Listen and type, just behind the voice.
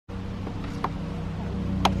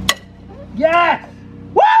Yes!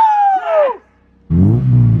 Woo!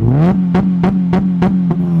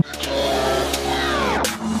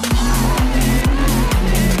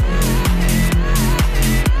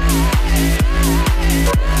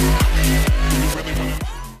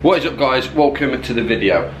 What is up guys, welcome to the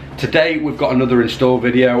video. Today we've got another install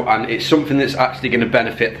video and it's something that's actually going to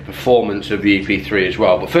benefit the performance of the EP3 as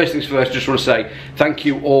well. But first things first, just want to say thank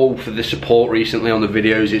you all for the support recently on the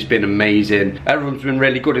videos. It's been amazing. Everyone's been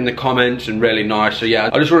really good in the comments and really nice. So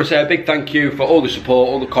yeah, I just want to say a big thank you for all the support,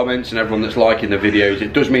 all the comments and everyone that's liking the videos.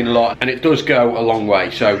 It does mean a lot and it does go a long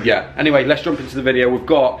way. So yeah, anyway, let's jump into the video. We've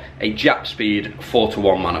got a JAPSPEED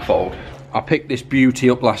 4:1 manifold. I picked this beauty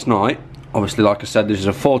up last night. Obviously, like I said, this is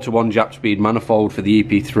a 4:1 JAPSPEED manifold for the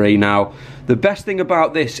EP3. Now, the best thing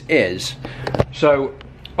about this is, so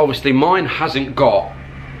obviously mine hasn't got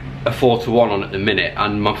a 4:1 on at the minute,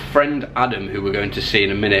 and my friend Adam, who we're going to see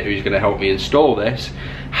in a minute, who's going to help me install this,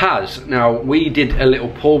 has. Now, we did a little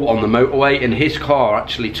pull on the motorway and his car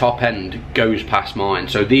actually top end goes past mine,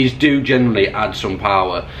 so these do generally add some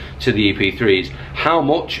power to the EP3s. How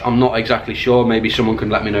much, I'm not exactly sure. Maybe someone can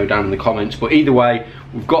let me know down in the comments, but either way,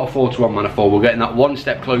 we've got a 4:1 manifold. We're getting that one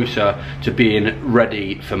step closer to being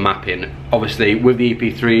ready for mapping. Obviously, with the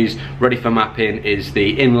EP3s, ready for mapping is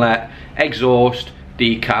the inlet, exhaust,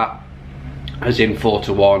 decat, as in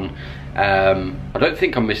 4:1. I don't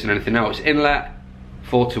think I'm missing anything else. Inlet,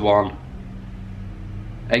 4:1,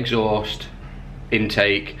 exhaust,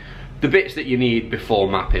 intake, the bits that you need before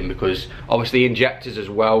mapping, because obviously injectors as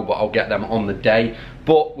well, but I'll get them on the day.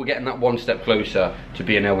 But we're getting that one step closer to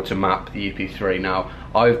being able to map the EP3. Now,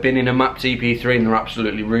 I've been in a mapped EP3 and they're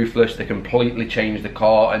absolutely ruthless. They completely changed the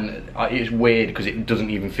car and it's weird because it doesn't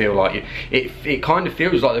even feel like it. It kind of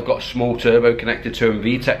feels like they've got a small turbo connected to them.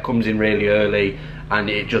 VTEC comes in really early and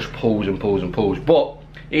it just pulls and pulls and pulls. But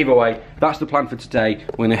either way, that's the plan for today.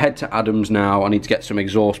 We're gonna head to Adams now. I need to get some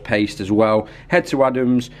exhaust paste as well. Head to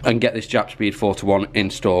Adams and get this JAPSPEED 4:1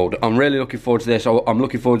 installed. I'm really looking forward to this. I'm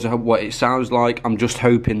looking forward to what it sounds like. I'm just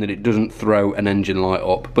hoping that it doesn't throw an engine light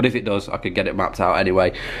up. But if it does, I could get it mapped out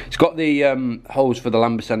anyway. It's got the holes for the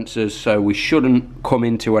lambda sensors, so we shouldn't come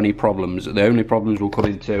into any problems. The only problems we'll come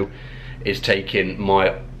into is taking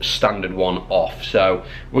my standard one off. So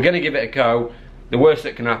we're gonna give it a go. The worst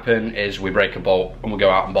that can happen is we break a bolt and we'll go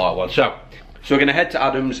out and buy one. So we're going to head to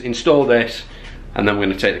Adams, install this, and then we're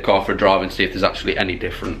going to take the car for a drive and see if there's actually any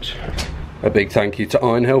difference. A big thank you to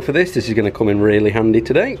Ironhill for this. This is going to come in really handy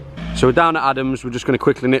today. So we're down at Adams. We're just going to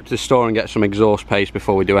quickly nip to the store and get some exhaust paste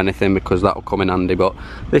before we do anything, because that will come in handy. But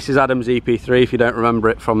this is Adams EP3. If you don't remember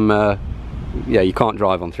it from, yeah, you can't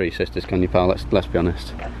drive on Three Sisters, can you, pal? Let's be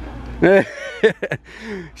honest.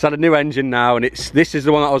 It's had a new engine now, and this is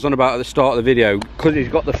the one that I was on about at the start of the video. Because it's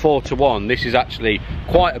got the 4:1, this is actually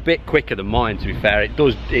quite a bit quicker than mine, to be fair. It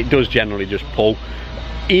does generally just pull.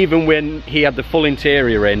 Even when he had the full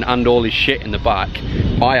interior in and all his shit in the back,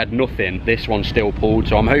 I had nothing. This one still pulled,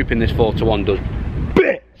 so I'm hoping this 4:1 does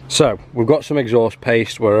bit. So we've got some exhaust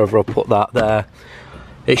paste wherever I put that there.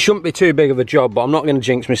 It shouldn't be too big of a job, but I'm not going to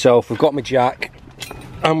jinx myself. We've got my jack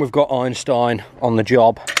and we've got Einstein on the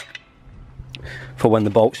job for when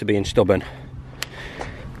the bolts are being stubborn.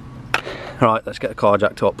 Right, let's get the car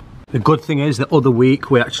jacked up. The good thing is the other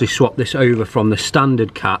week we actually swapped this over from the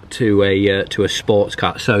standard cat to a sports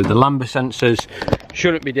cat, so the lambda sensors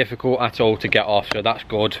shouldn't be difficult at all to get off, so that's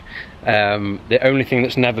good. The only thing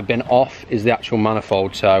that's never been off is the actual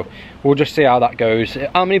manifold, so we'll just see how that goes.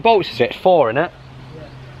 How many bolts is it? It's 4, isn't it? Yeah.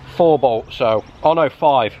 4 bolts, so, oh no,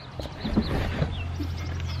 5.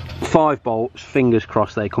 5 bolts, fingers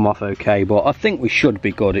crossed they come off okay, but I think we should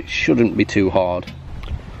be good. It shouldn't be too hard.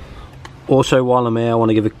 Also, while I'm here, I want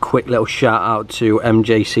to give a quick little shout out to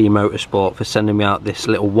MJC Motorsport for sending me out this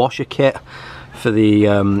little washer kit for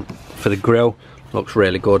the grill. Looks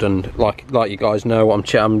really good, and like you guys know, I'm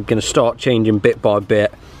going to start changing bit by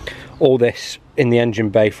bit all this in the engine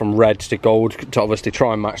bay from red to gold to obviously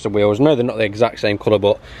try and match the wheels. No, they're not the exact same colour,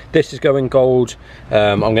 but this is going gold.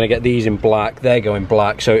 I'm going to get these in black, they're going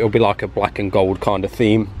black, so it'll be like a black and gold kind of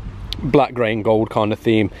theme, black, grey and gold kind of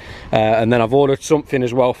theme. And then I've ordered something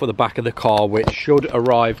as well for the back of the car, which should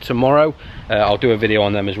arrive tomorrow. I'll do a video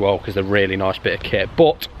on them as well because they're a really nice bit of kit.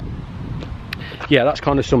 But yeah, that's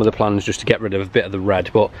kind of some of the plans, just to get rid of a bit of the red.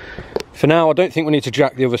 But for now, I don't think we need to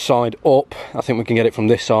jack the other side up. I think we can get it from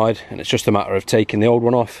this side, and it's just a matter of taking the old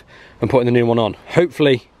one off and putting the new one on.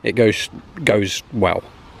 Hopefully it goes well.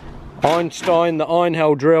 Einstein, the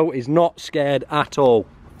Ironhill drill, is not scared at all.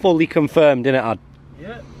 Fully confirmed, innit, Ad?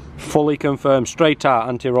 Yeah. Fully confirmed, straight out,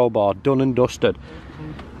 anti-roll bar, done and dusted.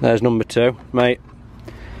 There's number 2, mate.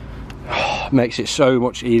 makes it so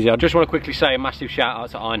much easier. I just want to quickly say a massive shout out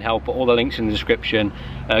to Iron Help, all the links in the description.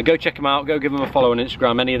 Go check them out, go give them a follow on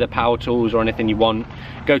Instagram, any of the power tools or anything you want,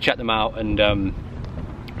 go check them out, and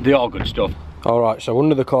they are good stuff. Alright, so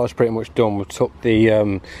under the car's pretty much done. We took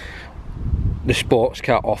the sports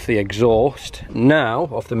cat off the exhaust, now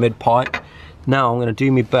off the mid pipe. Now I'm going to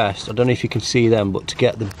do my best, I don't know if you can see them, but to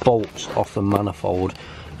get the bolts off the manifold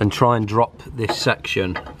and try and drop this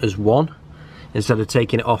section as one, instead of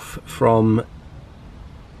taking it off from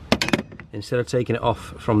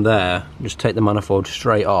there. Just take the manifold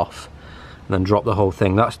straight off and then drop the whole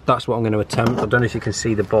thing. That's what I'm going to attempt. I don't know if you can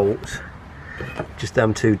see the bolts, just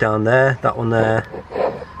them two down there, that one there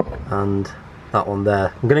and that one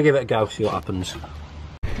there. I'm going to give it a go, see what happens.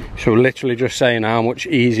 So literally just saying how much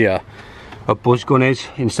easier a buzz gun is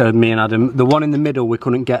instead of me and Adam. The one in the middle we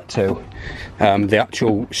couldn't get to, the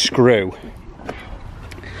actual screw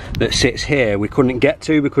that sits here we couldn't get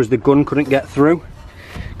to because the gun couldn't get through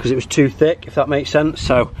because it was too thick, if that makes sense.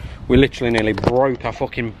 So we literally nearly broke our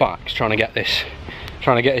fucking backs trying to get this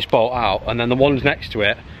bolt out. And then the ones next to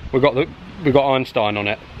it, we got Einstein on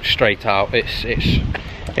it straight out.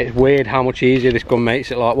 It's weird how much easier this gun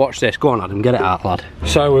makes it. Like, watch this. Go on, Adam, get it out, lad.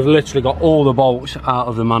 So we've literally got all the bolts out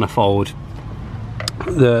of the manifold.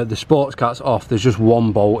 The sports cat's off. There's just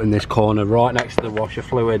one bolt in this corner right next to the washer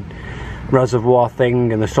fluid reservoir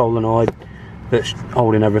thing and the solenoid that's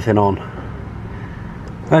holding everything on.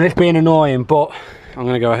 And it's been annoying, but I'm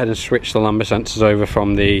going to go ahead and switch the lambda sensors over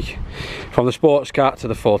from the sports cat to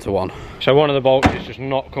the 4-to-1. So one of the bolts is just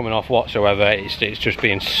not coming off whatsoever. It's just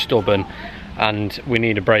being stubborn, and we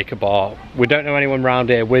need a breaker bar. We don't know anyone around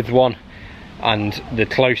here with one, and the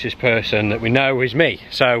closest person that we know is me.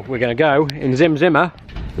 So we're going to go in Zim Zimmer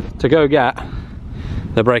to go get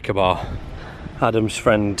the breaker bar. Adam's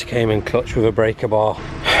friend came in clutch with a breaker bar.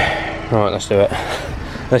 Right, let's do it.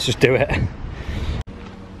 Let's just do it.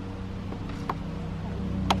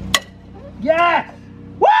 Yes!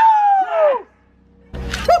 Woo!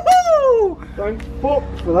 Woo! Thank fuck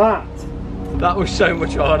for that. That was so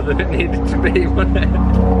much harder than it needed to be, wasn't it?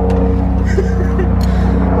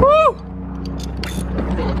 Woo!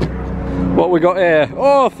 What we got here?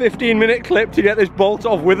 Oh, 15-minute clip to get this bolt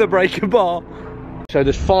off with a breaker bar. So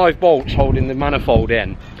there's 5 bolts holding the manifold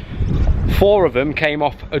in. 4 of them came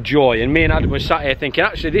off a joy, and me and Adam were sat here thinking,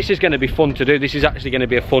 actually this is going to be fun to do, this is actually going to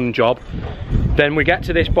be a fun job. Then we get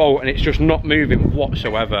to this bolt and it's just not moving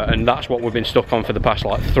whatsoever, and that's what we've been stuck on for the past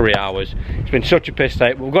like 3 hours. It's been such a piss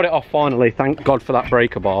take. We've got it off finally, thank God for that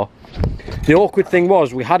breaker bar. The awkward thing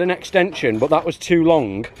was we had an extension, but that was too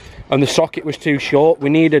long and the socket was too short. We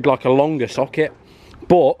needed like a longer socket,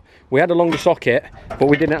 but we had a longer socket, but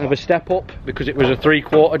we didn't have a step up because it was a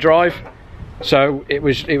 3/4 drive. So it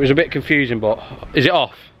was a bit confusing. But is it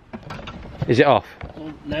off? Is it off?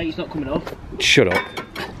 No, it's not coming off. Shut up.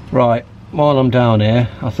 Right, while I'm down here,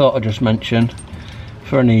 I thought I'd just mention,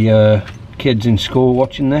 for any kids in school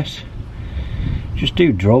watching this, just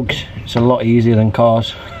do drugs. It's a lot easier than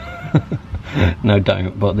cars. No,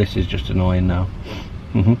 don't, but this is just annoying now.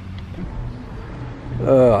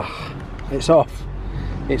 It's off.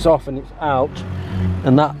 It's off and it's out,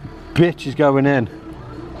 and that bitch is going in.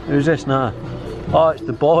 Who's this now? Oh, it's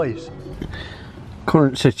the boys.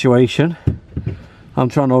 Current situation, I'm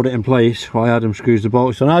trying to hold it in place while Adam screws the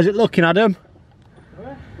bolts on. How's it looking, Adam?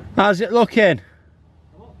 What? How's it looking?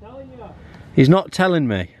 I'm not telling you. He's not telling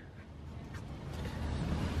me.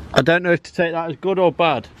 I don't know if to take that as good or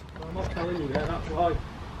bad. Well, I'm not telling you yet, that's why.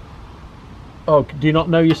 Oh, do you not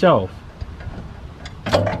know yourself?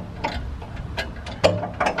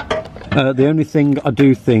 The only thing I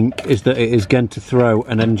do think is that it is going to throw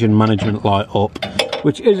an engine management light up,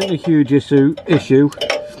 which isn't a huge issue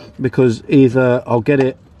because either I'll get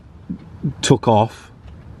it took off,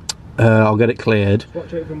 I'll get it cleared,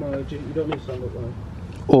 watch out for my, you don't need to stand up there,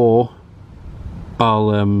 or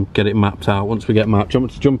I'll get it mapped out. Once we get mapped, do you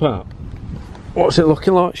want me to jump out? What's it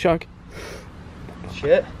looking like, Shag?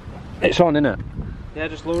 Shit. It's on, innit? Yeah,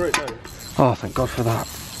 just lower it down. Oh, thank God for that.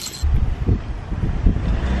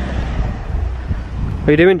 What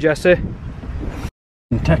are you doing, Jesse?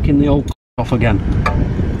 I'm taking the old off again.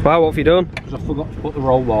 Wow, what have you done? Because I forgot to put the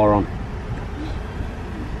roll bar on.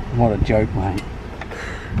 What a joke, mate.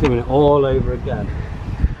 Doing it all over again.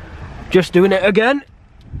 Just doing it again?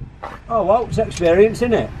 Oh well, it's experience,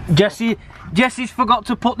 isn't it? Jesse's forgot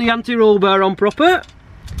to put the anti-roll bar on proper.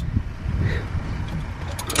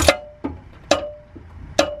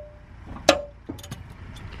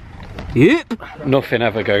 Yep. Nothing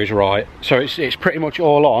ever goes right. So it's pretty much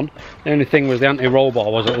all on. The only thing was the anti-roll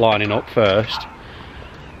bar wasn't lining up first.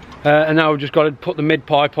 And now we've just got to put the mid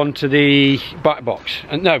pipe onto the back box.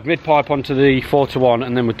 And no, mid pipe onto the 4-to-1,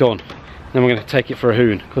 and then we're done. Then we're going to take it for a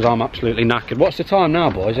hoon, because I'm absolutely knackered. What's the time now,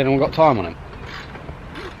 boys? Anyone got time on it?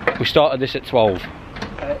 We started this at 12.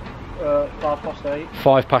 8.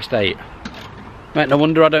 5 past 8. Mate, no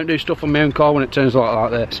wonder I don't do stuff on my own car when it turns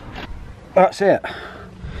like this. That's it.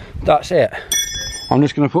 That's it. I'm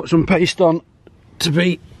just going to put some paste on to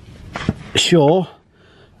be sure,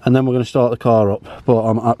 and then we're going to start the car up. But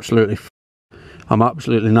I'm absolutely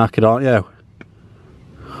knackered, aren't you?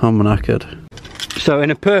 I'm knackered. So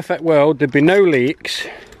in a perfect world, there'd be no leaks,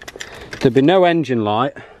 there'd be no engine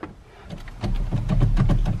light,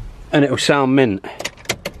 and it'll sound mint.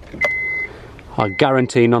 I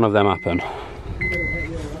guarantee none of them happen.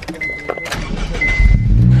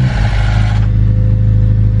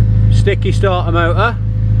 Sticky starter motor.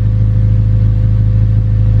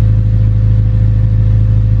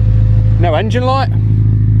 No engine light.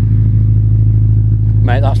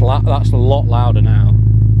 Mate, that's a lot louder now.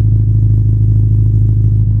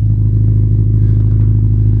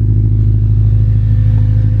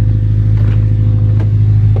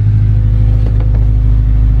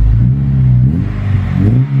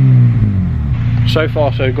 So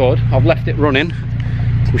far so good. I've left it running.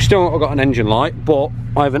 We've still not got an engine light, but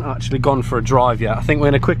I haven't actually gone for a drive yet. I think we're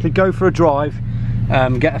going to quickly go for a drive,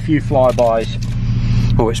 get a few flybys.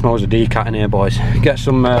 Oh, it smells of decat in here, boys. Get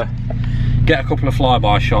a couple of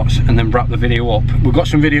flyby shots, and then wrap the video up. We've got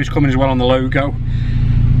some videos coming as well on the logo.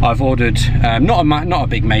 I've ordered not a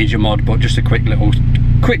big major mod, but just a quick little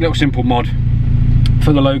simple mod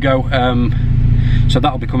for the logo. So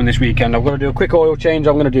that'll be coming this weekend. I've got to do a quick oil change.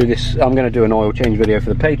 I'm going to do an oil change video for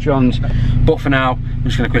the patrons, but for now I'm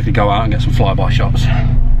just going to quickly go out and get some flyby shots.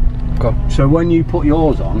 Okay. So when you put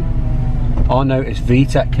yours on, I noticed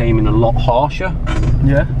VTEC came in a lot harsher.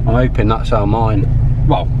 Yeah. I'm hoping that's how mine,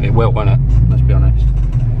 well, it will, won't it? Let's be honest.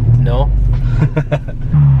 No.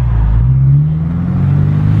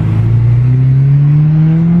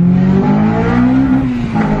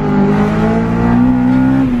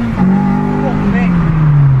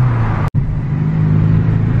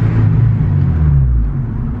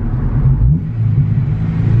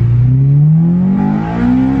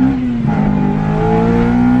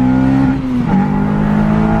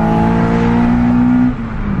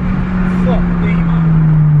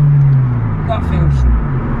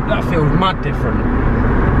 Mad different.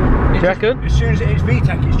 Do you reckon? As soon as it hits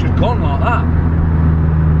VTEC, it's just gone like that.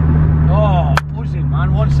 Oh, buzzing,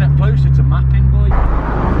 man. One step closer to mapping, boy.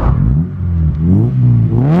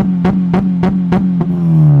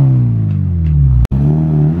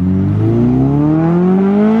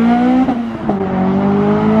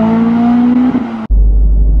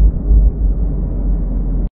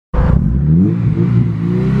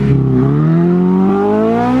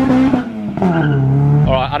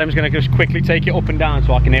 Adam's going to just quickly take it up and down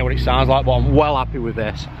so I can hear what it sounds like, but I'm well happy with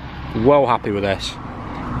this. Well happy with this.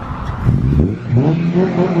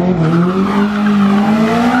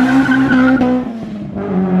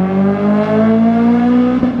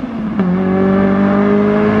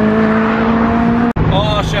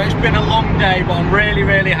 Oh, so it's been a long day, but I'm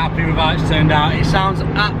really happy with how it's turned out. It sounds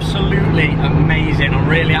absolutely amazing. I'm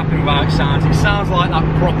really happy with how it sounds. It sounds like that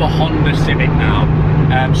proper Honda Civic now.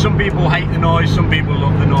 Some people hate the noise, some people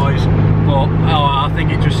love the noise, but I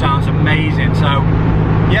think it just sounds amazing. So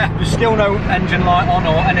yeah, there's still no engine light on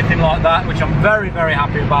or anything like that, which I'm very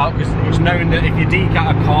happy about, because it's known that if you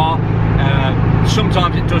decat a car,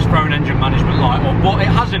 sometimes it does throw an engine management light up, but it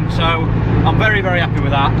hasn't, so I'm very happy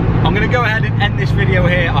with that. I'm going to go ahead and end this video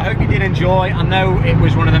here. I hope you did enjoy. I know it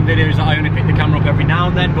was one of them videos that I only pick the camera up every now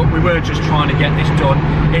and then, but we were just trying to get this done.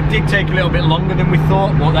 It did take a little bit longer than we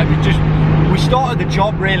thought, but that was just, we started the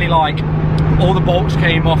job really like all the bolts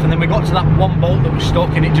came off, and then we got to that one bolt that was stuck,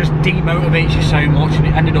 and it just demotivates you so much, and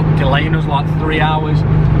it ended up delaying us like 3 hours,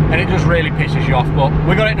 and it just really pisses you off. But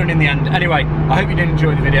we got it done in the end. Anyway, I hope you did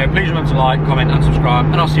enjoy the video. Please remember to like, comment and subscribe,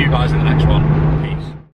 and I'll see you guys in the next one. Peace.